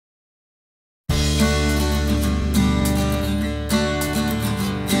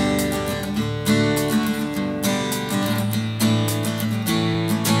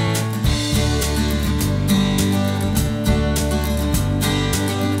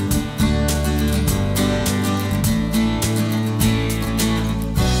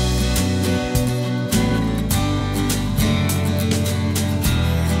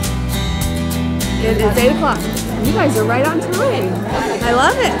8 o'clock. You guys are right on time. I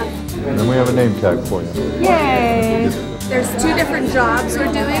love it. And then we have a name tag for you. Yay! There's 2 different jobs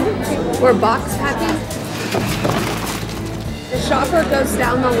we're doing. We're box packing. The shopper goes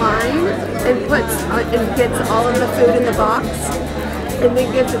down the line and gets all of the food in the box, and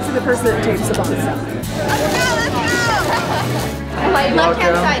then gives it to the person that takes the box out. Let's go!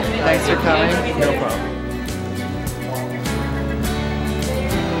 Left-hand side. Thanks for coming. No problem.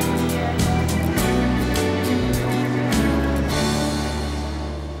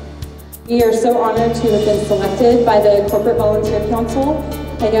 We are so honored to have been selected by the Corporate Volunteer Council.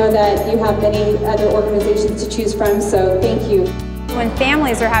 I know that you have many other organizations to choose from, so thank you. When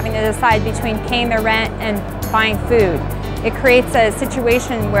families are having to decide between paying their rent and buying food, it creates a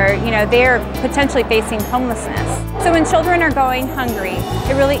situation where, they're potentially facing homelessness. So when children are going hungry,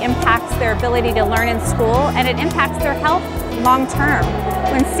 it really impacts their ability to learn in school, and it impacts their health long term.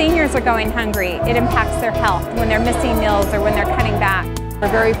 When seniors are going hungry, it impacts their health when they're missing meals or when they're cutting back. We're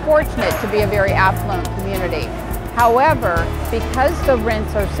very fortunate to be a very affluent community. However, because the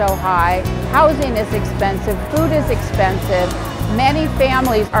rents are so high, housing is expensive, food is expensive, many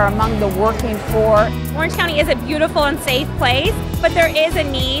families are among the working poor. Orange County is a beautiful and safe place, but there is a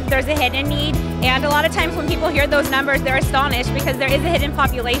need, there's a hidden need, and a lot of times when people hear those numbers, they're astonished because there is a hidden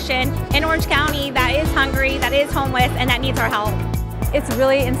population in Orange County that is hungry, that is homeless, and that needs our help. It's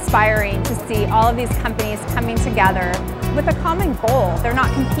really inspiring to see all of these companies coming together with a common goal. They're not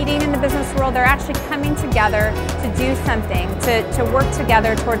competing in the business world, they're actually coming together to do something, to work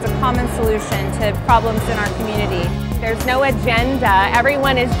together towards a common solution to problems in our community. There's no agenda.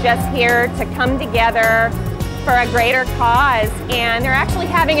 Everyone is just here to come together for a greater cause, and they're actually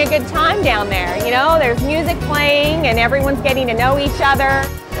having a good time down there. There's music playing and everyone's getting to know each other.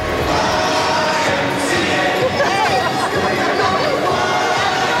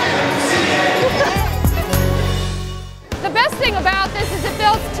 The best thing about this is it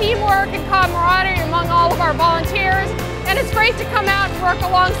builds teamwork and camaraderie among all of our volunteers, and it's great to come out and work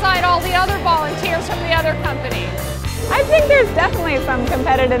alongside all the other volunteers from the other companies. I think there's definitely some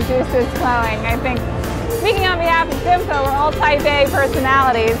competitive juices flowing. I think, speaking on behalf of Simco, we're all type A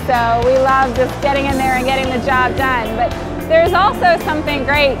personalities, so we love just getting in there and getting the job done. But there's also something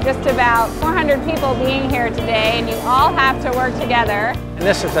great just about 400 people being here today, and you all have to work together. And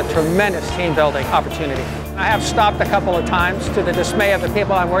this is a tremendous team building opportunity. I have stopped a couple of times to the dismay of the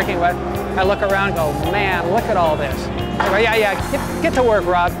people I'm working with. I look around and go, man, look at all this. I go, yeah, get to work,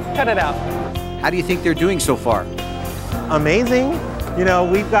 Rob, cut it out. How do you think they're doing so far? Amazing.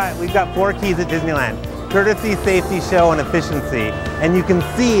 We've got 4 keys at Disneyland: courtesy, safety, show, and efficiency. And you can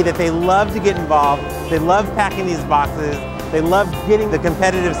see that they love to get involved. They love packing these boxes. They love getting the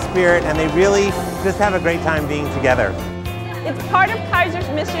competitive spirit, and they really just have a great time being together. It's part of Kaiser's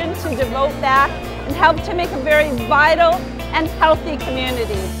mission to devote back and help to make a very vital and healthy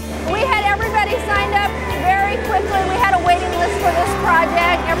community. We had everybody signed up very quickly. We had a waiting list for this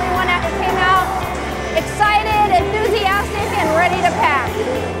project. Everyone came out excited, enthusiastic, and ready to pack.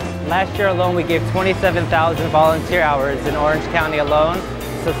 Last year alone, we gave 27,000 volunteer hours in Orange County alone.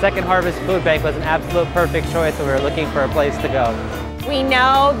 So Second Harvest Food Bank was an absolute perfect choice, and we were looking for a place to go. We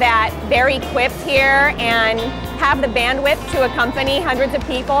know that they're equipped here and have the bandwidth to accompany hundreds of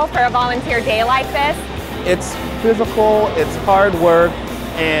people for a volunteer day like this. It's physical, it's hard work,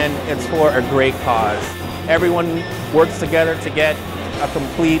 and it's for a great cause. Everyone works together to get a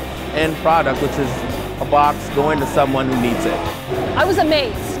complete end product, which is a box going to someone who needs it. I was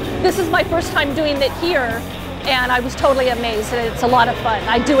amazed. This is my first time doing it here, and I was totally amazed, and it's a lot of fun.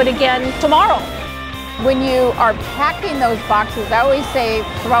 I'd do it again tomorrow. When you are packing those boxes, I always say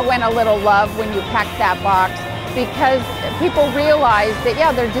throw in a little love when you pack that box, because people realize that,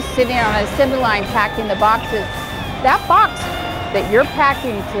 yeah, they're just sitting on an assembly line packing the boxes. That box that you're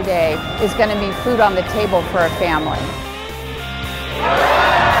packing today is going to be food on the table for a family.